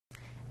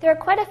There are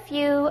quite a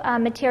few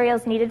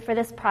materials needed for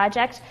this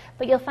project,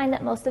 but you'll find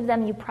that most of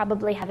them you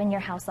probably have in your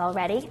house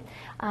already.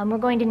 We're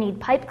going to need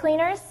pipe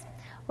cleaners.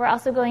 We're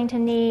also going to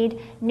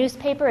need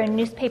newspaper and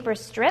newspaper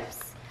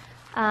strips.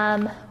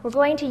 We're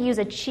going to use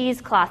a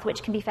cheesecloth,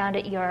 which can be found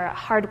at your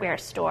hardware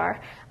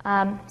store.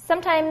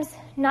 Sometimes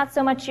not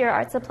so much your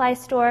art supply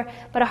store,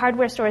 but a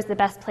hardware store is the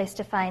best place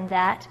to find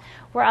that.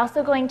 We're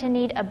also going to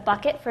need a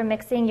bucket for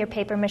mixing your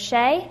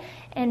papier-mache.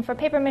 And for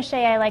papier-mache,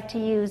 I like to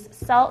use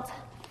salt,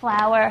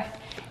 flour,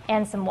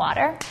 and some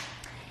water.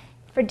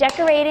 For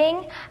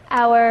decorating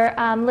our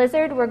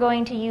lizard, we're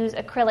going to use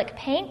acrylic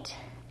paint,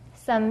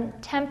 some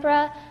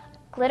tempera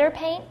glitter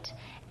paint,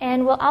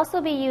 and we'll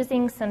also be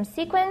using some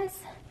sequins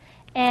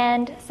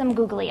and some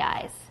googly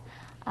eyes.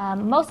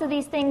 Most of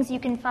these things you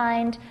can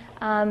find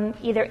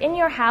either in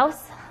your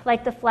house,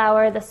 like the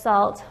flour, the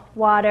salt,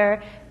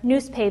 water,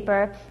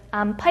 newspaper,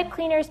 pipe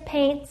cleaners,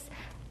 paints,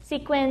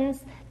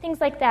 sequins, things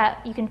like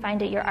that you can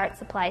find at your art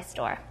supply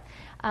store.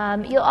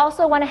 You'll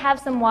also want to have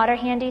some water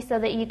handy so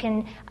that you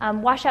can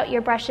wash out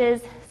your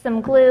brushes,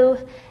 some glue,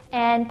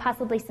 and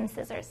possibly some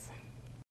scissors.